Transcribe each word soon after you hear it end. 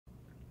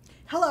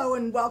Hello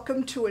and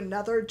welcome to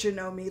another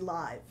Janome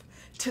Live.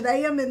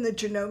 Today I'm in the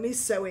Janome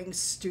Sewing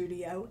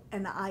Studio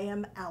and I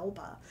am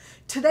Alba.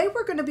 Today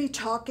we're going to be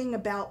talking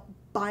about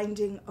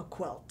binding a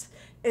quilt,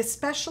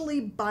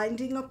 especially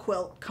binding a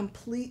quilt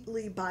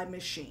completely by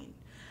machine.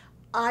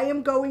 I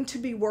am going to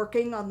be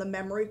working on the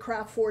Memory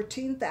Craft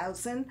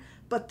 14,000,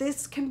 but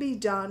this can be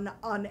done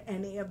on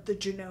any of the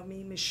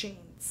Janome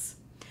machines.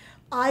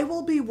 I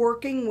will be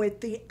working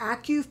with the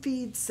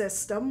AccuFeed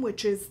system,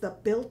 which is the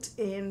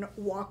built-in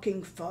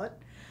walking foot.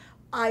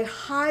 I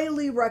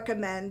highly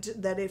recommend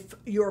that if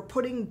you're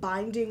putting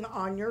binding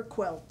on your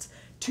quilt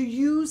to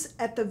use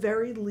at the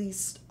very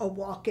least a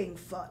walking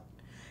foot.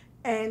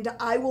 And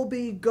I will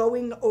be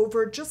going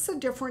over just the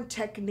different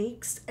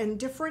techniques and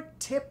different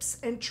tips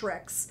and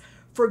tricks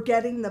for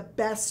getting the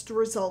best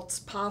results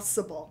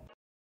possible.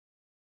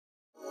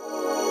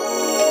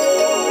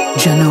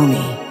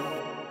 Janome.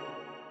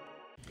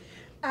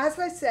 As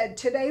I said,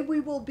 today we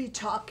will be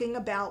talking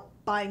about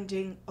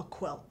binding a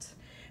quilt.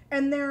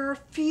 And there are a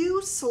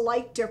few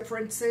slight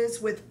differences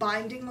with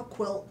binding a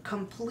quilt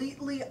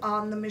completely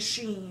on the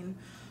machine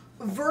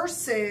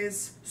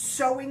versus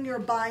sewing your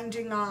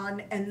binding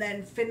on and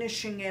then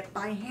finishing it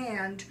by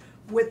hand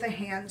with a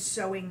hand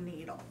sewing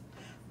needle.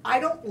 I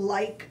don't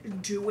like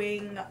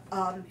doing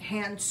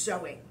hand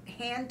sewing.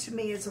 Hand to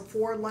me is a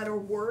four-letter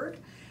word.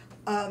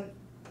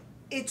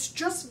 It's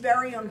just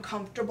very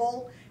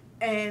uncomfortable.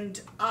 And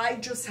I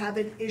just have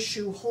an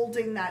issue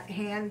holding that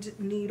hand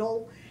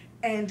needle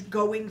and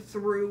going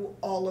through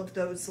all of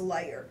those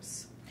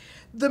layers.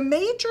 The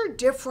major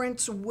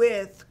difference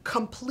with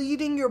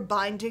completing your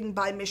binding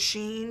by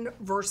machine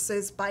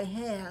versus by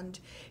hand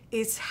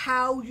is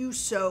how you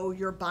sew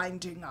your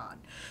binding on.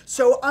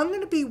 So I'm going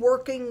to be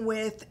working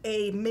with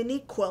a mini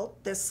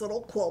quilt, this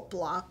little quilt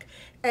block,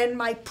 and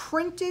my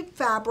printed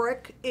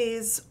fabric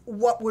is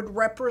what would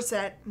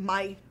represent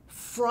my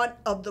front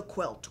of the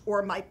quilt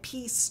or my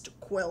pieced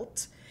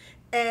quilt,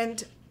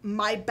 and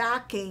my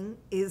backing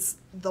is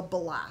the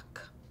black.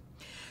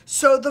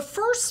 So the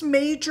first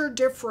major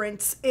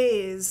difference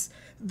is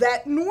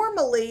that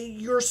normally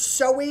you're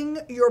sewing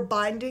your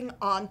binding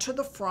onto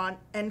the front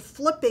and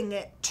flipping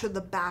it to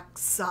the back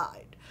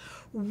side.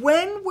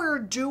 When we're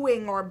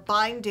doing our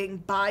binding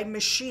by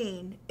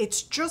machine,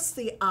 it's just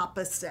the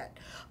opposite.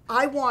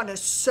 I want to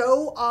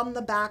sew on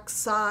the back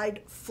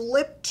side,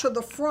 flip to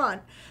the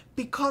front,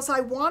 because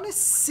I want to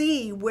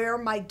see where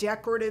my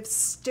decorative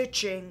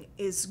stitching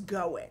is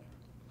going.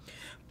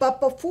 But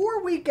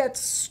before we get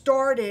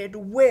started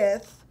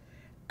with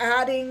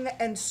adding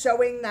and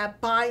sewing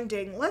that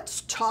binding,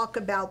 let's talk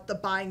about the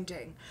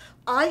binding.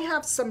 I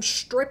have some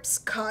strips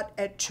cut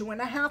at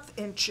 2.5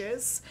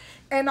 inches,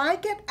 and I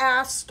get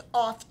asked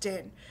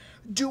often,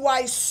 do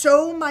I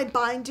sew my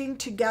binding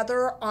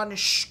together on a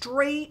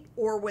straight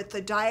or with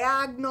a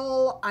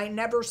diagonal? I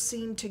never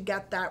seem to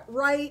get that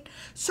right.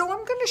 So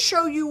I'm going to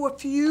show you a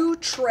few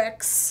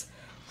tricks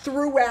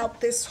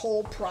throughout this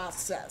whole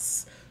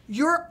process.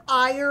 Your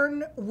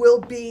iron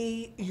will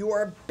be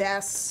your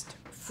best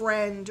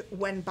friend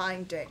when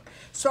binding.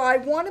 So I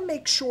want to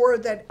make sure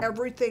that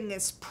everything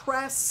is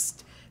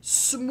pressed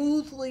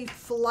smoothly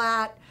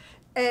flat.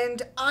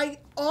 And I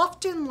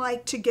often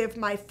like to give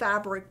my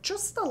fabric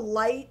just a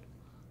light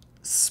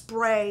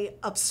spray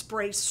of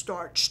spray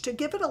starch to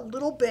give it a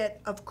little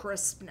bit of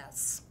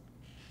crispness.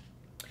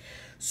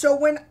 So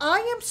when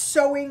I am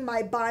sewing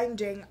my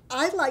binding,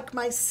 I like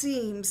my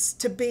seams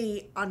to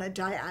be on a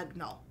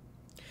diagonal.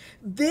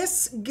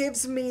 This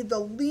gives me the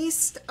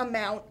least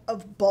amount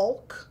of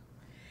bulk.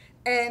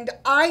 And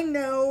I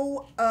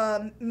know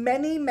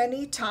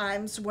many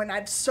times when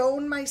I've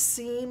sewn my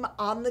seam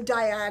on the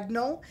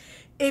diagonal,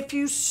 if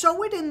you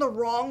sew it in the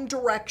wrong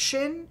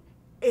direction,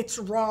 it's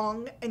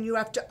wrong and you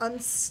have to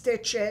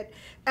unstitch it.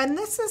 And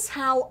this is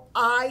how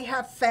I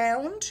have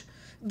found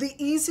the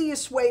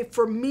easiest way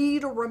for me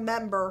to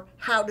remember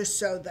how to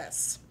sew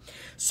this.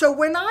 So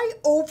when I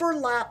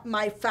overlap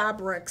my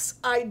fabrics,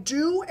 I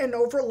do an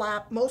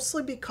overlap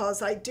mostly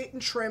because I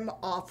didn't trim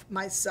off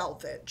my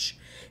selvage.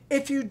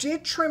 If you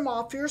did trim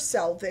off your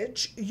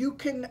selvage, you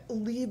can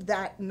leave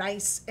that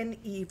nice and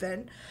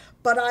even.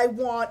 But I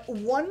want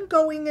one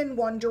going in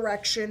one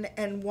direction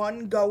and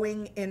one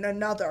going in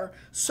another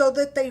so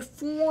that they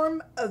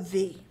form a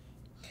V.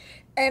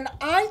 And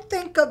I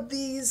think of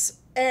these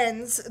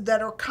ends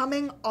that are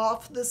coming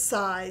off the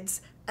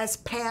sides as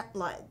pant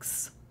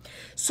legs.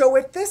 So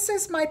if this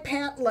is my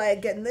pant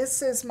leg and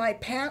this is my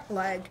pant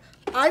leg,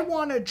 I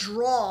want to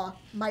draw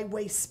my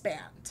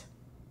waistband.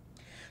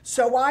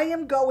 So I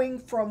am going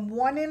from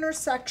one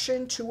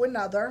intersection to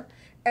another.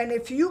 And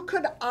if you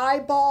could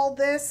eyeball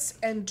this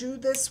and do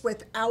this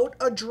without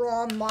a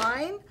drawn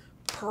line,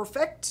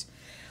 perfect.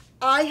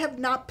 I have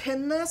not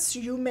pinned this.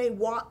 You may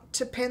want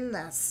to pin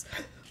this.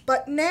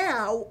 But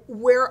now,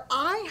 where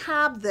I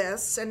have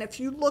this, and if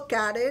you look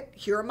at it,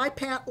 here are my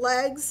pant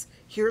legs,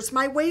 here's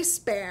my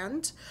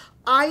waistband,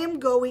 I am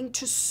going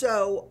to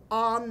sew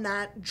on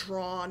that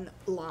drawn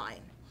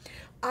line.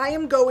 I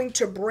am going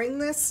to bring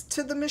this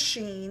to the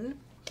machine.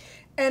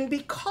 And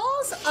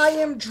because I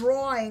am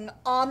drawing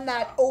on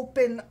that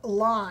open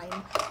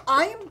line,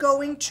 I am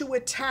going to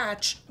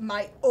attach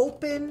my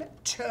open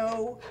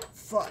toe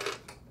foot.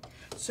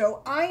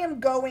 So I am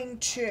going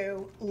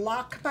to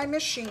lock my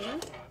machine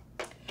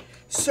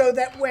so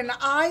that when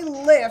I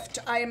lift,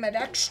 I am at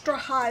extra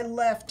high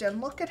lift,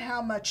 and look at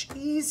how much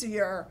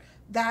easier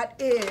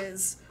that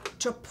is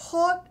to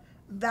put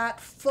that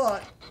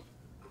foot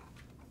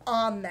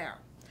on there.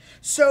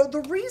 So the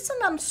reason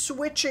I'm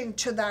switching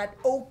to that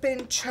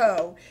open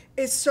toe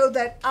is so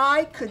that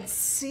I could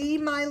see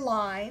my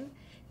line,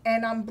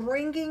 and I'm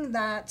bringing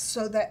that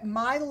so that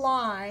my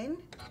line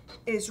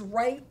is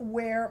right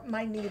where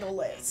my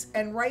needle is.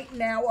 And right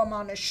now I'm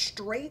on a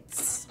straight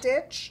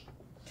stitch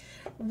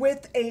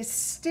with a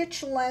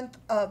stitch length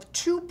of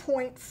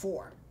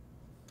 2.4.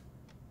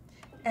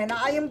 And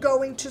I am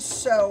going to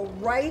sew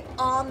right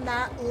on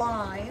that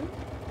line.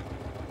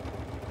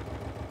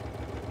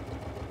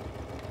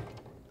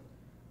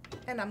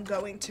 And I'm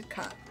going to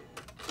cut.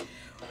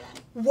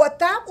 What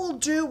that will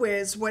do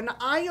is when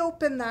I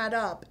open that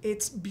up,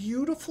 it's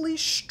beautifully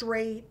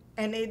straight,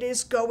 and it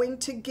is going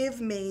to give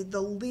me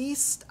the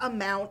least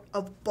amount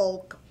of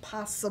bulk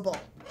possible.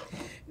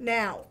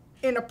 Now,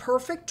 in a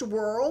perfect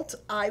world,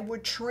 I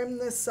would trim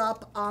this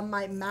up on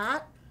my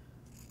mat,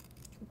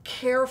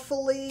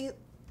 carefully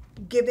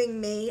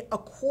giving me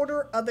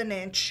 1/4 of an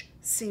inch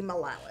seam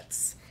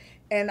allowance.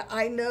 And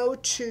I know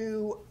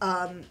to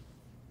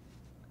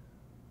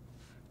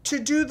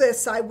do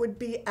this, I would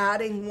be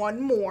adding one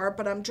more,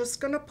 but I'm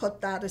just going to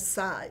put that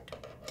aside.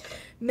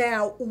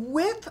 Now,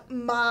 with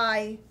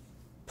my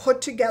put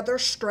together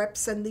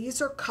strips, and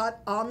these are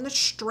cut on the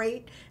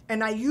straight,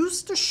 and I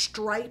used the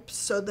stripe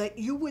so that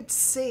you would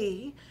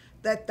see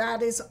that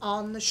that is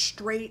on the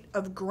straight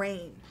of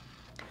grain.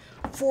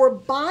 For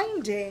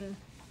binding,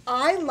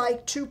 I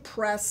like to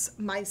press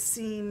my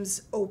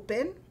seams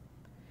open,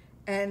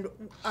 and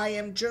I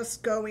am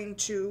just going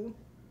to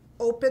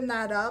open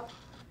that up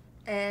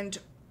and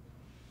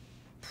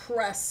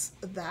press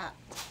that.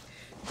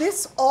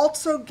 This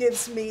also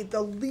gives me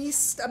the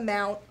least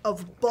amount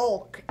of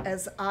bulk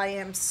as I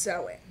am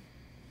sewing.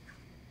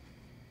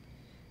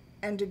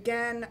 And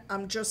again,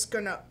 I'm just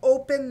going to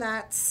open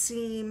that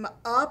seam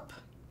up.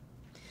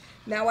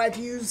 Now I've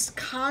used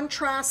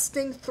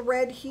contrasting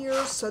thread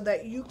here so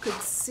that you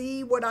could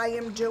see what I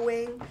am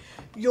doing.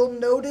 You'll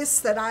notice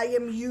that I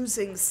am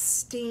using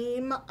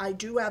steam. I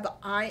do have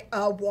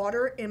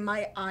water in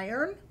my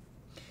iron.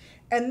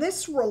 And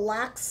this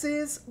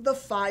relaxes the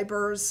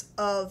fibers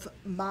of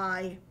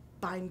my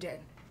binding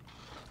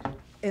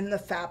in the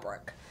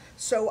fabric.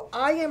 So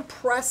I am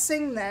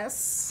pressing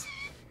this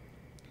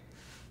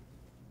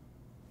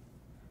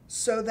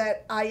so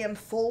that I am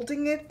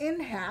folding it in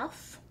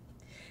half.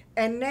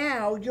 And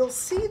now you'll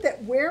see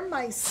that where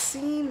my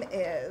seam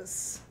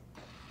is,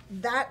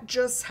 that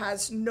just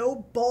has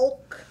no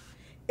bulk.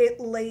 It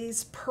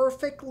lays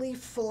perfectly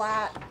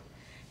flat.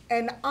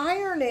 And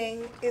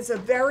ironing is a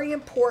very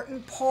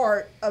important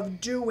part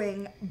of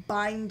doing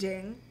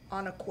binding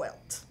on a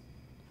quilt.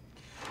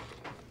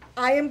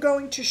 I am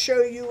going to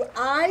show you,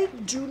 I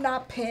do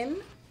not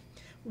pin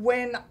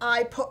when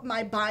I put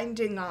my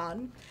binding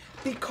on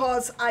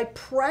because I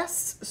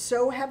press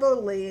so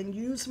heavily and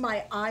use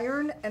my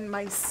iron and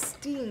my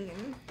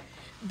steam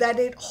that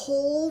it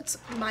holds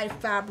my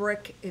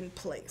fabric in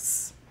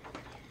place.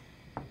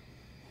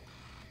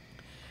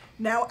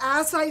 Now,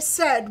 as I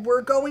said,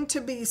 we're going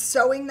to be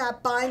sewing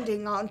that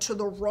binding onto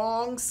the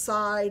wrong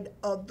side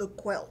of the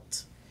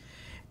quilt.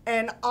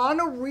 And on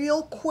a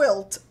real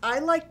quilt, I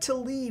like to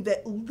leave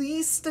at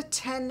least a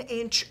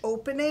 10-inch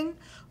opening.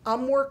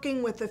 I'm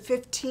working with a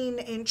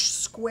 15-inch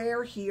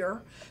square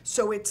here,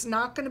 so it's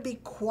not going to be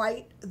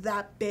quite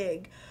that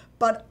big.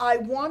 But I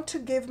want to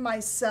give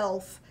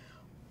myself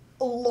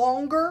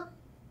longer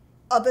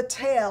of a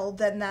tail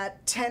than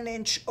that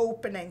 10-inch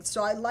opening.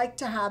 So I like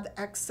to have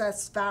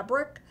excess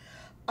fabric.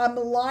 I'm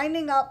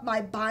lining up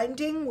my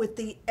binding with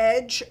the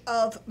edge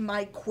of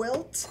my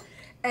quilt,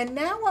 and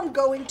now I'm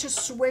going to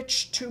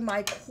switch to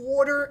my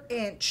 1/4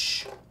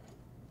 inch.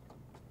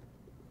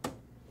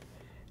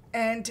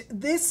 And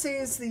this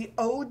is the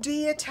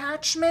OD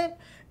attachment.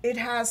 It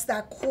has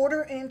that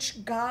 1/4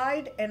 inch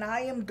guide, and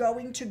I am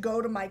going to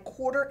go to my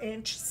 1/4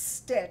 inch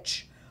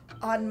stitch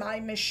on my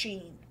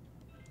machine.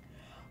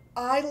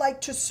 I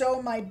like to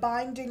sew my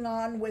binding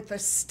on with a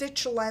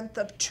stitch length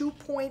of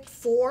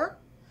 2.4.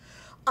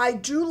 I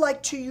do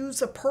like to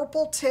use a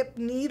purple tip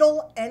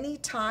needle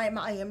anytime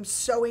I am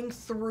sewing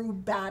through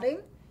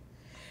batting.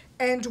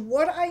 And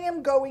what I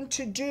am going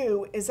to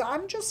do is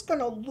I'm just going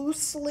to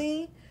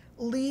loosely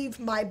leave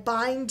my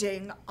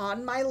binding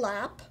on my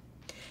lap,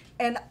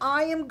 and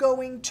I am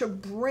going to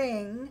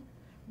bring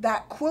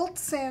that quilt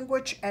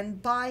sandwich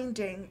and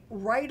binding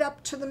right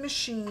up to the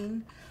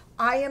machine.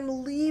 I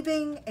am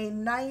leaving a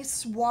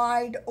nice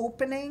wide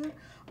opening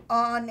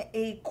on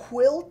a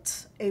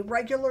quilt, a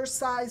regular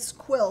size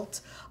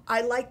quilt. I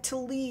like to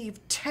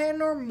leave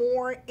 10 or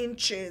more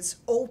inches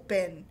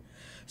open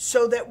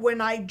so that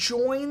when I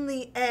join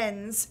the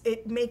ends,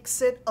 it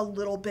makes it a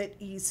little bit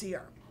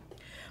easier.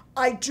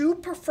 I do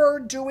prefer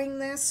doing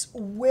this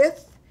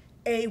with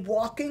a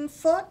walking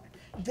foot.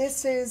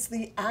 This is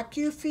the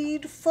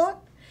AccuFeed foot.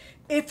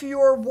 If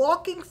your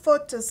walking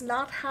foot does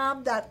not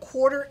have that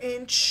 1/4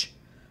 inch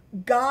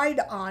guide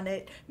on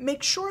it,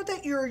 make sure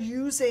that you're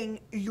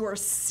using your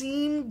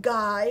seam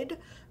guide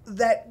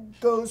that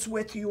goes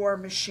with your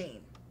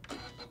machine.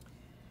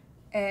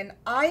 And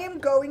I am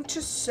going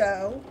to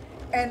sew,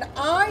 and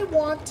I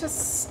want to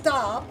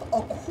stop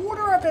a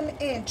 1/4 of an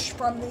inch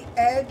from the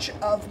edge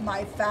of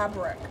my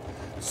fabric.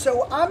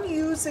 So I'm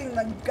using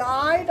the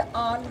guide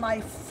on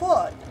my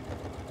foot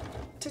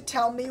to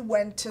tell me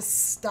when to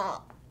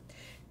stop.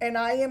 And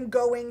I am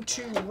going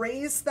to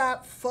raise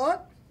that foot,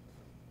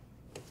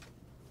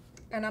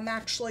 and I'm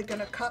actually going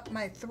to cut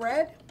my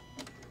thread.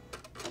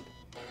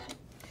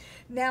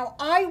 Now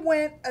I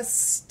went a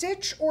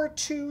stitch or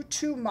two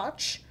too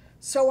much,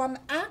 so I'm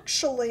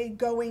actually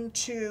going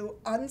to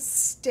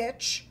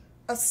unstitch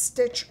a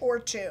stitch or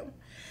two.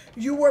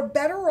 You are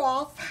better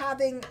off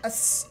having a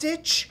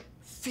stitch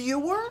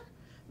fewer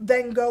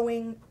than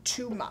going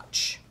too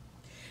much.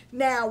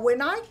 Now,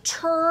 when I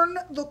turn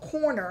the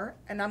corner,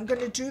 and I'm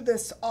going to do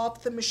this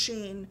off the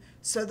machine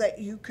so that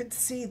you could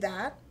see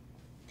that,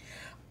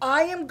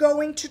 I am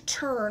going to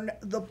turn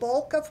the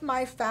bulk of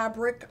my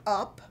fabric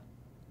up,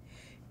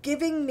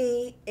 giving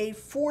me a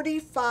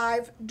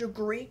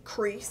 45-degree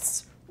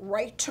crease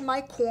right to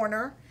my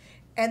corner,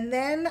 and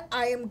then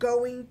I am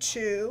going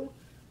to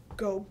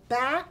go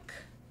back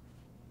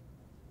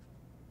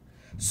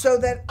so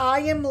that I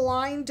am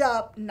lined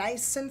up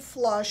nice and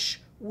flush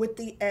with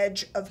the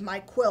edge of my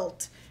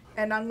quilt.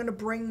 And I'm going to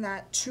bring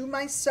that to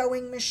my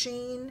sewing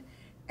machine,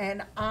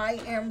 and I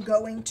am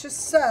going to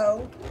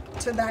sew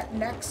to that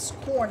next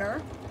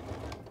corner.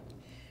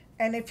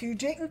 And if you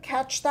didn't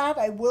catch that,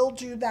 I will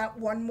do that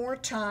one more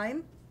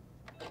time.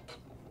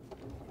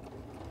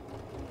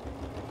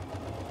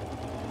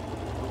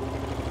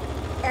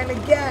 And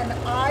again,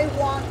 I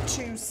want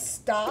to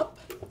stop.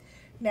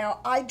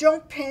 Now, I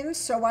don't pin,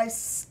 so I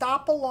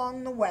stop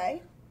along the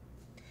way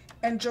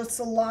and just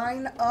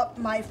line up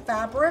my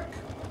fabric.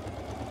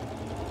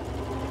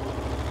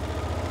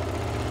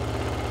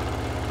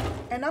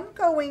 And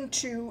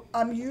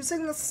I'm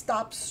using the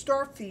stop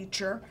start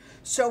feature,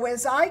 so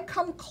as I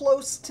come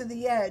close to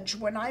the edge,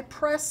 when I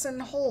press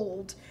and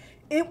hold,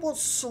 it will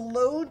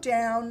slow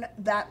down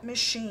that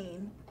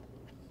machine.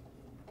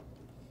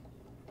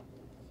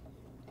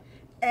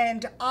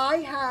 And I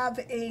have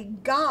a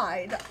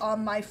guide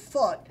on my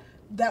foot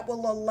that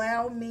will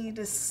allow me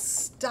to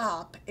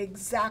stop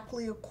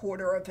exactly a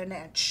 1/4 of an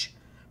inch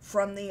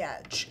from the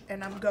edge.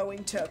 And I'm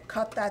going to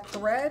cut that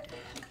thread.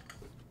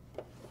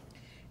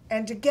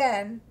 And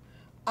again,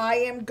 I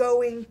am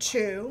going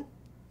to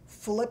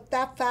flip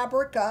that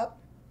fabric up,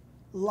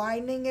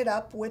 lining it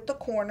up with the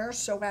corner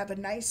so I have a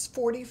nice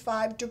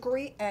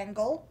 45-degree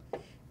angle,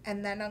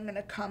 and then I'm going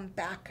to come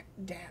back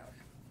down,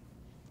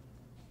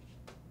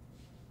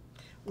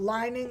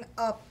 lining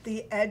up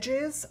the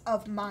edges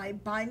of my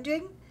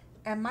binding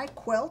and my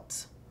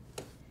quilt,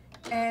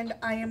 and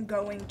I am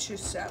going to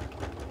sew.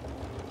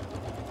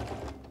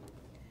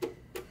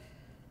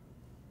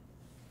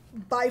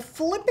 By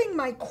flipping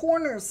my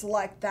corners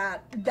like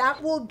that,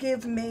 that will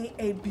give me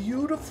a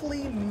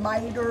beautifully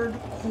mitered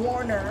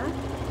corner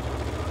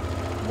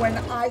when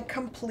I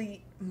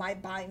complete my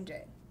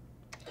binding.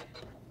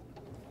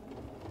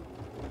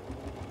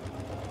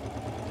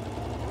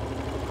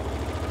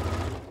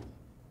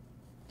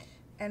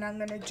 And I'm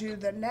going to do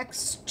the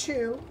next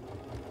two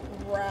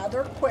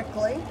rather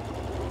quickly.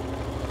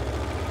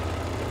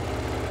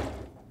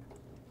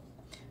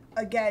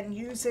 Again,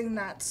 using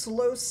that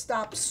slow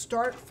stop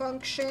start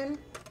function.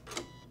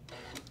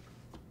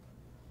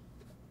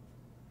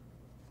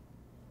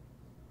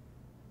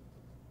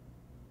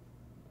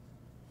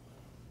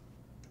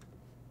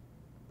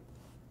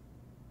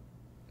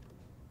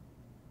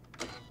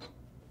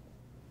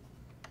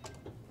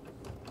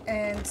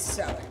 And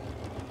sewing.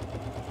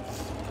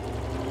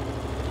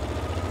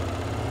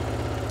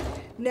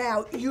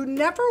 Now, you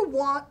never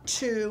want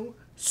to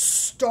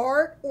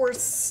start or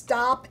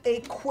stop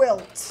a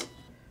quilt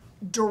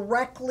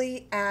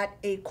directly at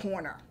a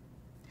corner.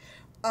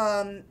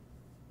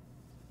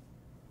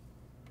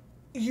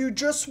 You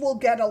just will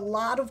get a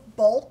lot of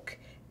bulk,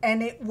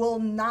 and it will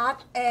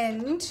not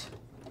end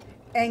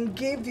and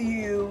give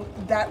you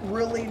that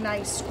really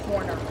nice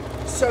corner.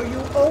 So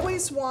you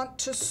always want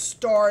to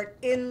start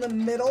in the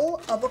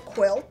middle of a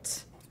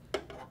quilt,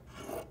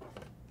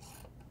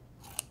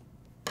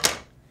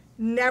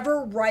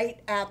 never right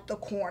at the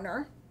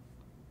corner.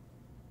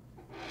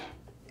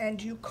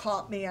 And you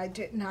caught me, I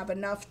didn't have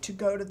enough to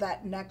go to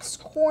that next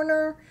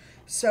corner.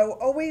 So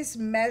always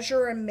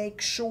measure and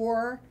make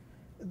sure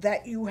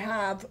that you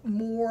have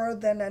more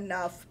than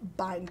enough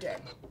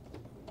binding.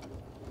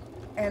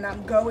 And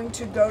I'm going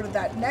to go to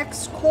that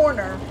next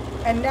corner.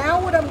 And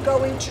now what I'm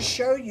going to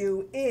show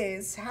you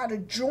is how to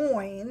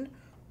join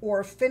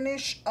or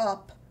finish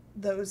up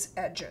those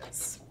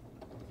edges.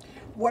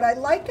 What I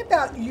like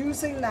about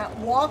using that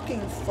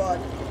walking foot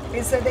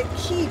is that it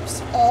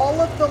keeps all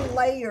of the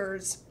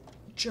layers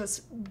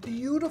just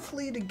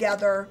beautifully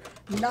together.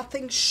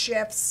 Nothing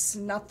shifts,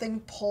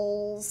 nothing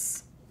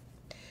pulls.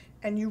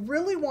 And you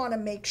really want to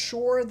make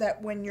sure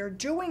that when you're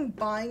doing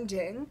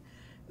binding,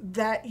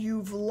 that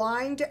you've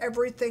lined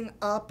everything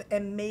up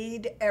and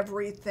made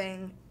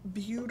everything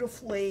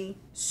beautifully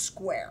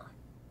square.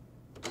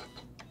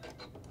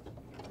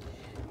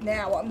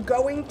 Now I'm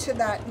going to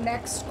that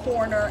next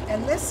corner,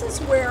 and this is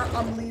where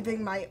I'm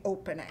leaving my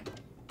opening.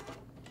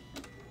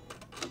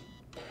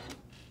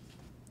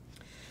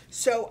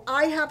 So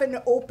I have an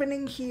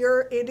opening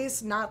here. It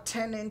is not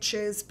 10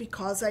 inches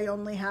because I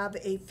only have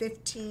a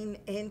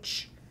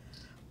 15-inch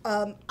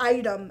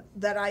item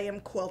that I am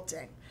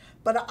quilting.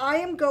 But I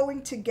am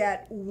going to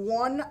get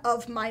one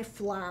of my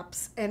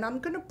flaps and I'm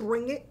going to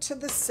bring it to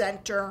the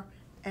center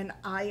and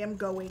I am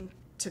going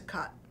to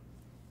cut.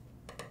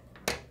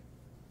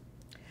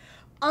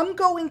 I'm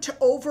going to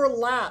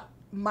overlap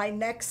my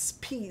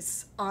next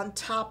piece on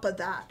top of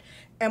that.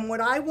 And what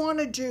I want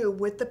to do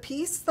with the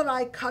piece that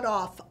I cut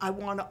off, I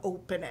want to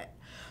open it.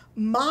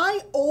 My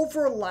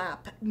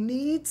overlap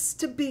needs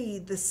to be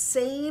the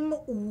same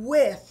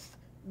width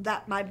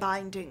that my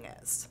binding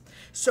is.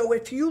 So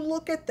if you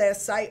look at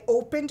this, I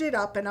opened it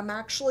up and I'm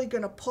actually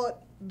going to put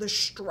the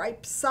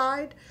stripe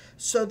side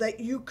so that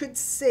you could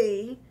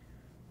see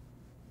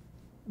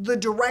the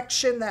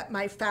direction that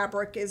my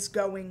fabric is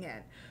going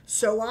in.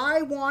 So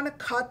I want to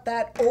cut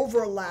that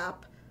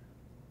overlap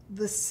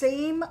the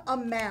same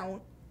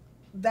amount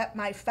that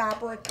my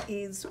fabric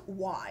is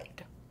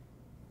wide.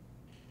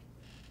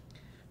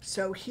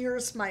 So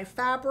here's my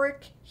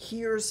fabric,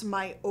 here's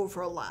my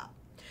overlap.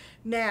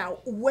 Now,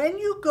 when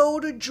you go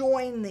to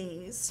join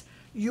these,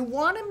 you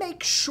want to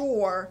make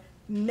sure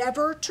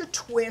never to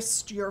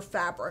twist your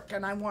fabric.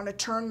 And I want to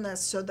turn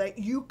this so that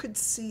you could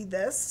see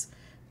this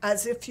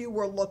as if you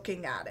were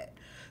looking at it.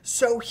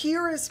 So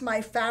here is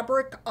my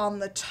fabric on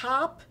the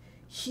top.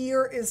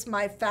 Here is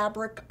my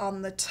fabric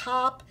on the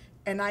top.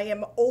 And I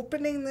am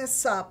opening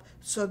this up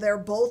so they're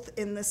both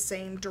in the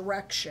same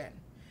direction.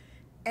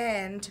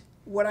 And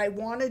what I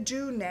want to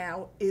do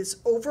now is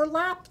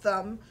overlap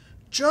them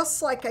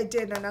just like I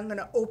did, and I'm going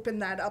to open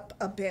that up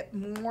a bit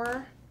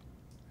more.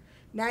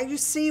 Now you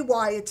see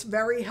why it's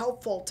very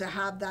helpful to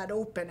have that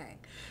opening.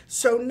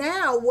 So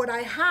now what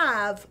I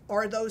have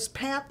are those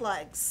pant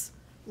legs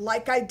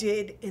like I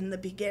did in the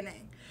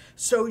beginning.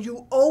 So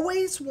you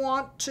always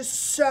want to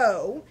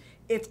sew.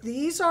 If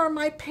these are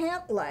my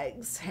pant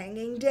legs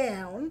hanging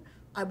down,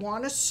 I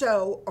want to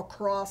sew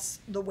across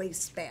the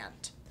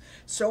waistband.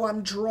 So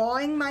I'm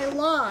drawing my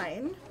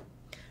line.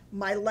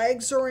 My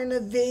legs are in a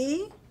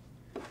V.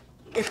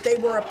 If they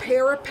were a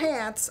pair of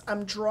pants,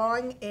 I'm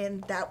drawing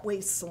in that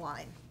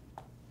waistline.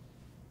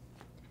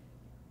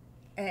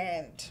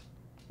 And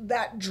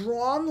that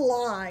drawn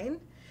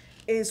line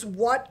is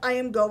what I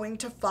am going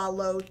to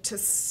follow to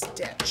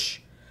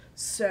stitch.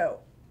 So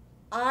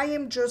I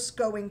am just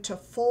going to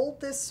fold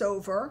this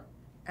over,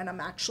 and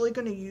I'm actually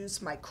going to use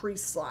my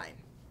crease line.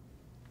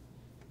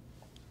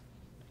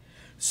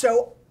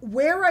 So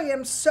where I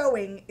am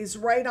sewing is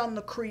right on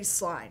the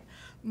crease line.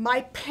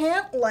 My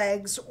pant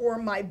legs, or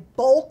my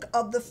bulk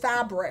of the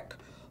fabric,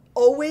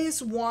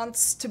 always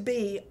wants to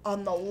be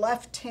on the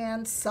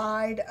left-hand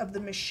side of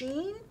the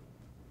machine.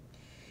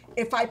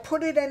 If I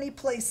put it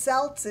anyplace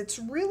else, it's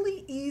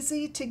really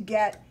easy to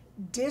get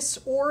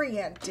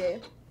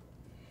disoriented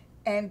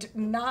and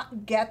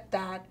not get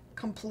that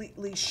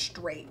completely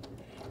straight.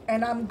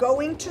 And I'm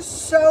going to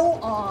sew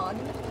on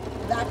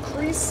that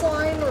crease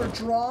line or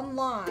drawn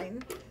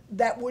line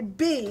that would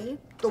be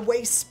the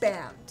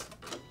waistband.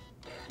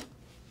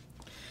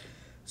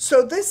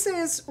 So this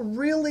is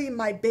really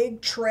my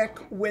big trick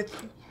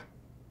with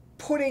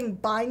putting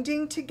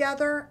binding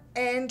together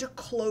and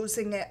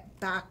closing it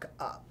back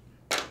up.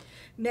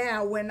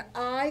 Now, when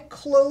I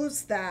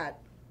close that,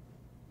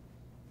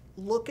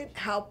 look at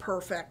how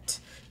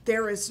perfect.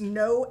 There is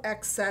no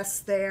excess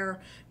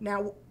there.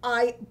 Now,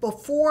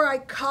 before I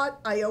cut,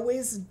 I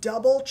always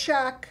double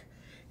check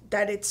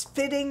that it's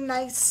fitting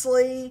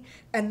nicely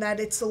and that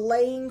it's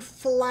laying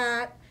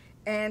flat.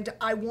 And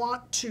I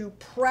want to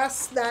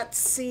press that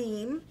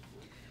seam.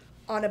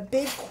 On a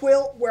big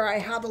quilt where I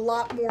have a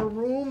lot more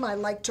room, I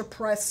like to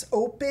press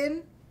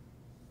open.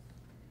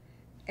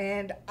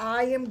 And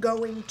I am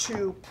going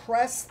to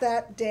press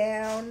that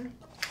down.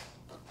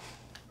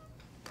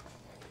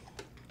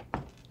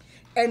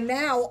 And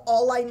now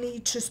all I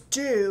need to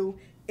do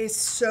is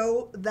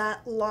sew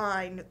that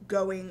line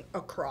going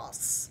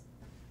across.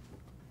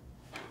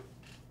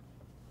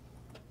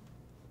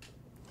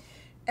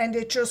 And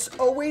it just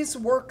always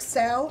works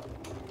out.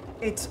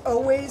 It's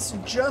always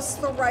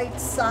just the right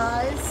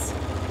size.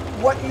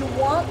 What you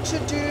want to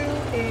do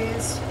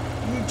is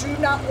you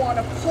do not want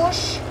to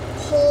push,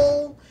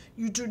 pull.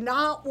 You do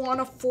not want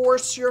to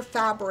force your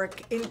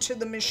fabric into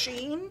the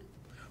machine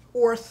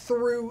or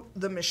through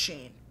the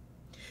machine.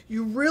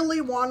 You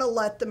really want to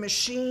let the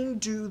machine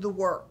do the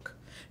work.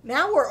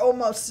 Now we're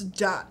almost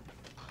done.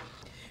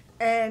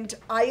 And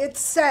I had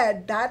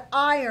said that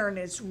iron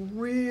is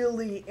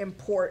really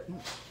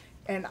important.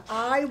 And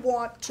I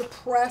want to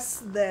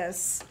press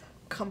this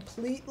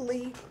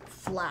completely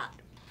flat,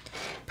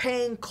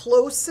 paying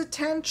close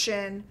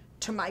attention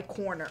to my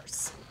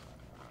corners.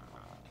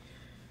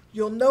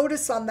 You'll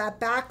notice on that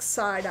back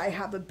side I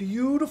have a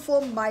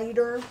beautiful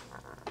miter,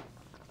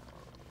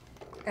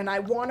 and I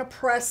want to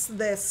press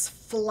this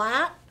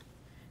flat,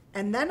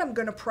 and then I'm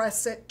going to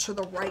press it to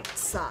the right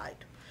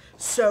side.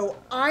 So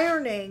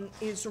ironing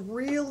is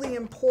really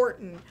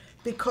important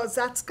because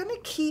that's going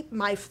to keep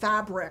my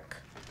fabric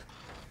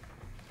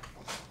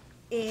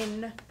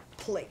in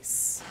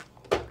place.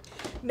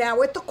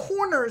 Now at the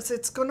corners,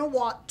 it's going to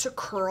want to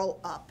curl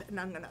up, and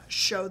I'm going to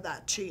show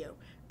that to you.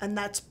 And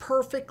that's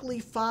perfectly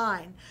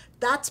fine.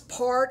 That's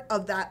part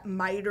of that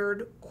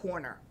mitered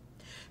corner.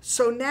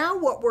 So now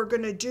what we're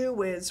going to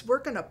do is we're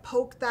going to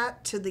poke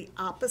that to the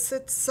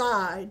opposite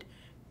side,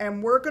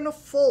 and we're going to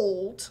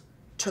fold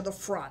to the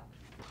front.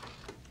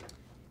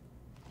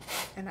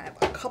 And I have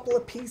a couple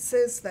of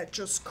pieces that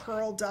just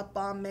curled up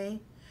on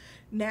me.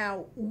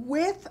 Now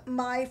with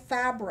my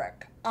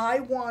fabric, I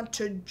want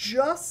to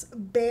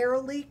just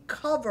barely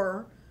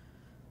cover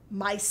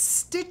my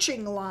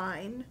stitching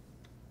line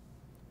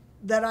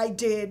that I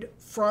did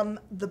from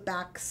the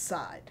back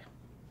side.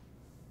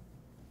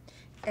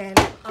 And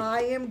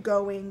I am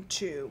going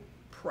to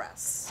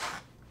press.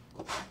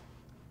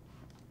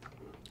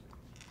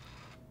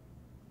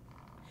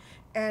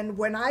 And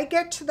when I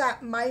get to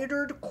that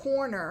mitered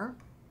corner,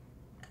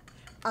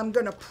 I'm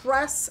going to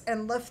press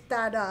and lift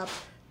that up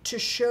to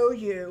show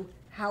you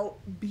how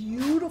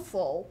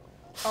beautiful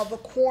of a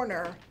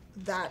corner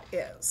that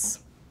is.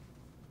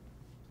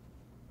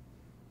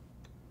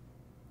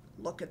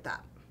 Look at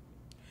that.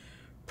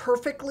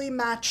 Perfectly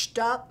matched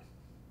up.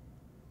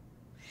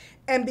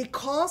 And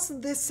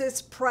because this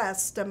is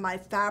pressed and my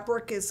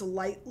fabric is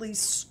lightly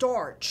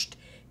starched,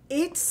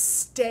 it's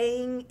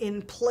staying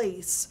in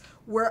place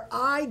where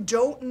I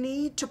don't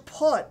need to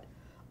put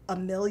a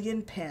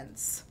million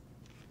pins.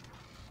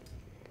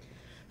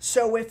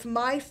 So if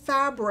my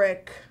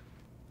fabric,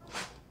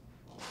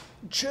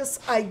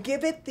 I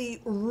give it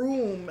the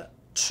room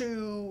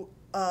to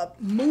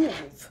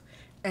move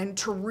and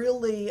to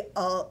really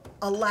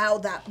allow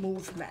that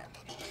movement.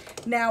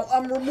 Now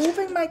I'm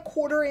removing my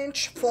 1/4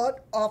 inch foot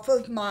off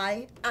of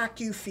my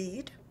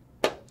AccuFeed,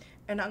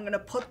 and I'm going to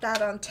put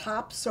that on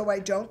top so I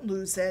don't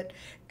lose it.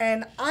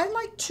 And I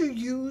like to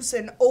use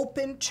an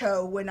open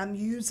toe when I'm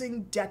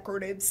using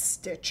decorative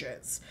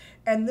stitches.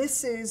 And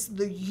this is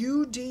the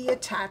UD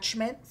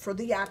attachment for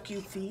the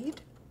AccuFeed.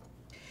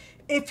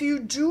 If you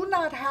do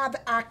not have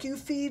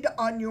AccuFeed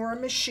on your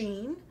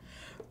machine,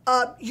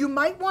 you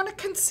might want to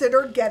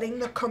consider getting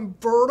the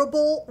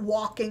convertible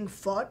walking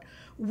foot,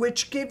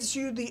 which gives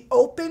you the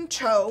open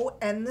toe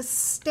and the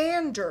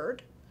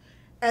standard,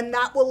 and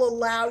that will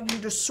allow you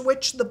to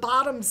switch the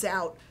bottoms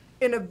out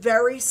in a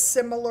very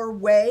similar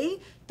way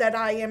that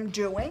I am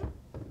doing.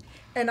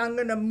 And I'm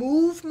going to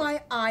move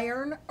my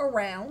iron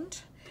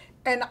around,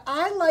 and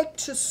I like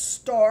to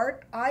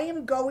start, I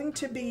am going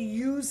to be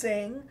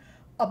using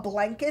a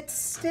blanket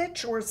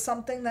stitch or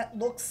something that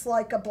looks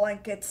like a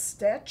blanket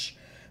stitch.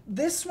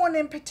 This one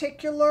in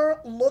particular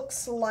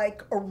looks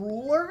like a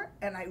ruler,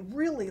 and I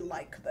really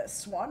like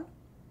this one.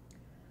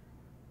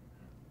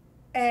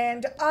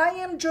 And I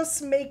am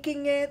just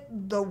making it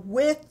the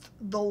width,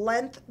 the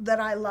length that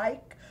I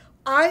like.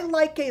 I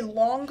like a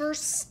longer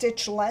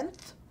stitch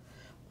length,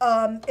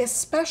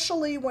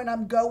 especially when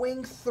I'm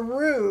going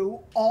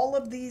through all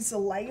of these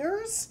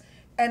layers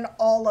and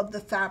all of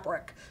the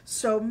fabric.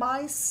 So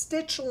my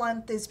stitch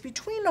length is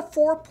between a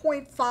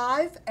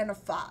 4.5 and a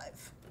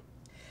 5.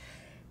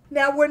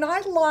 Now when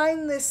I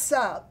line this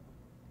up,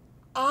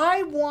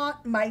 I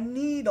want my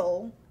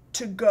needle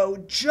to go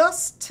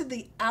just to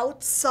the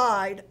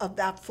outside of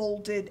that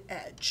folded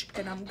edge.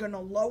 And I'm going to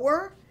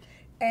lower,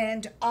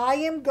 and I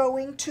am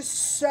going to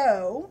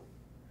sew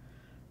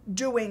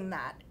doing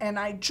that. And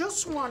I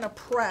just want to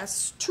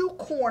press 2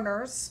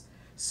 corners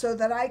so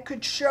that I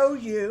could show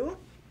you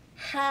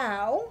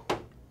how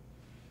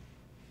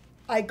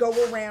I go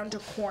around a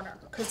corner,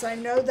 because I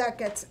know that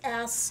gets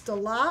asked a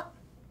lot.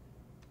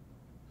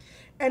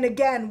 And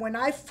again, when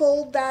I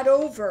fold that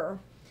over,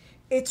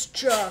 it's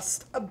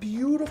just a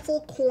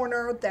beautiful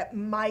corner that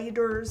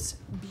miters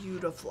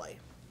beautifully.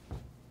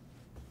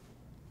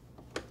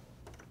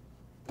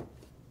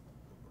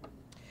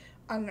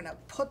 I'm going to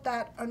put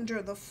that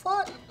under the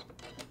foot,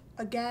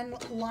 again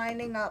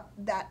lining up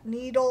that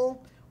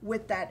needle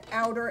with that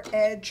outer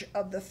edge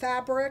of the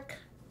fabric,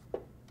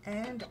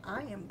 and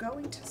I am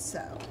going to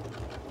sew.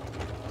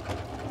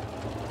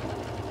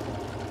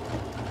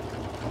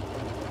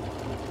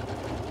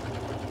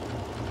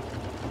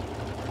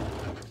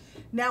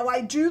 Now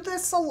I do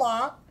this a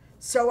lot,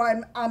 so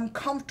I'm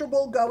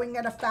comfortable going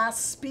at a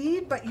fast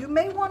speed, but you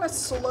may want to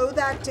slow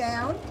that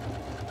down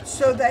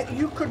so that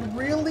you could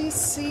really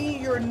see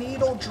your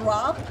needle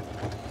drop.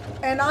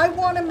 And I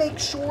want to make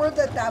sure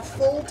that that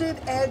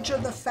folded edge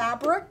of the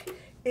fabric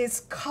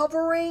is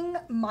covering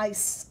my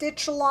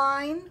stitch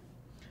line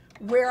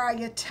where I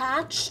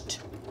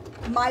attached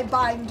my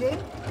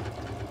binding.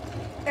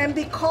 And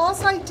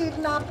because I did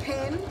not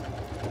pin,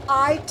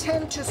 I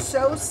tend to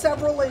sew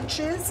several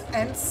inches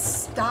and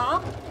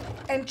stop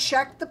and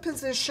check the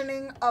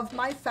positioning of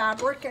my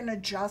fabric and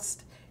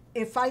adjust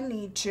if I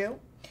need to.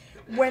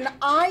 When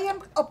I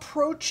am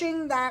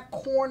approaching that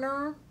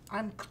corner,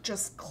 I'm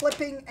just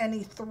clipping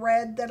any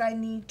thread that I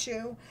need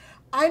to.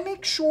 I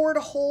make sure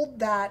to hold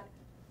that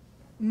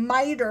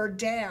miter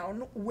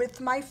down with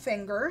my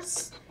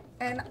fingers,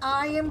 and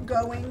I am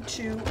going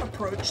to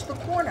approach the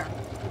corner.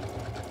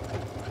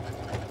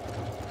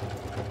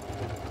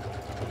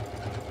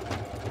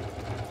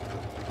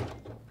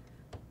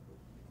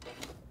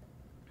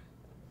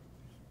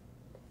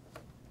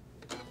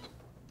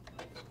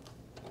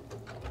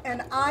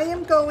 And I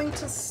am going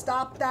to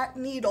stop that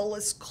needle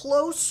as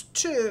close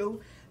to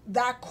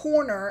that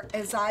corner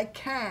as I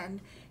can,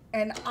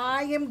 and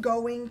I am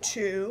going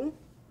to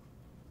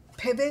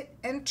pivot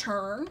and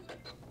turn.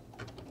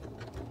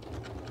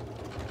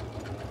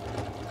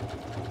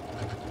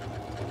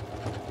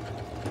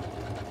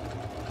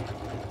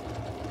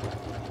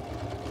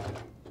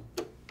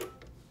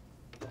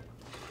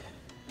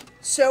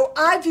 So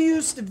I've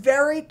used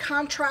very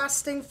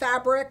contrasting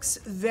fabrics,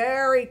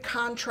 very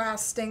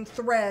contrasting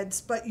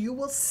threads, but you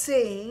will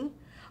see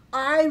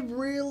I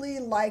really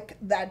like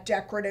that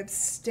decorative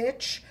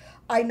stitch.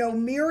 I know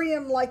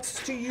Miriam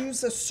likes to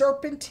use a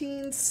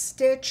serpentine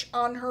stitch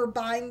on her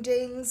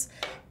bindings,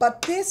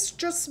 but this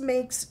just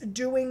makes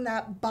doing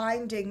that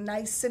binding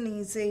nice and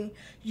easy.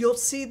 You'll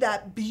see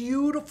that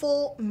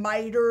beautiful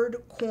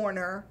mitered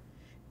corner.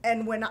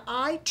 And when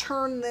I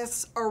turn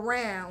this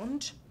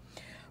around,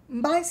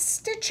 my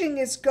stitching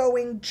is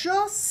going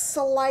just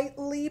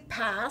slightly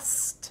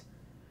past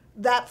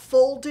that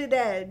folded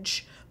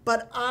edge,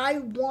 but I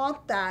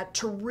want that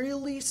to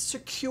really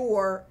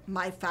secure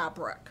my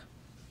fabric.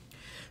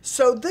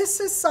 So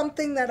this is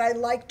something that I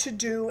like to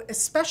do,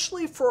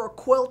 especially for a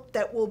quilt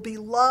that will be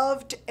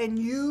loved and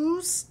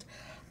used.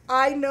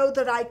 I know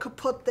that I could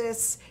put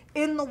this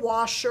in the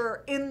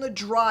washer, in the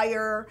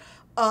dryer.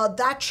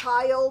 That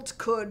child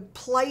could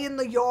play in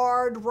the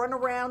yard, run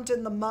around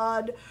in the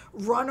mud,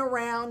 run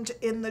around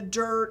in the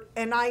dirt,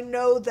 and I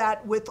know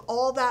that with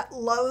all that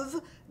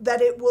love that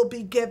it will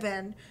be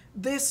given,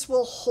 this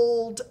will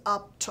hold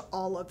up to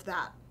all of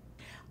that.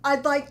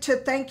 I'd like to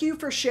thank you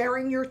for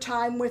sharing your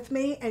time with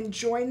me and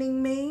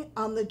joining me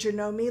on the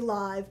Janome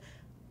Live,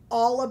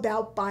 all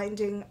about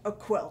binding a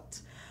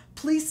quilt.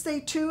 Please stay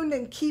tuned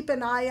and keep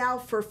an eye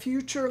out for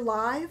future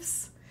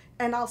lives,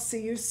 and I'll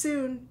see you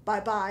soon.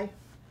 Bye-bye.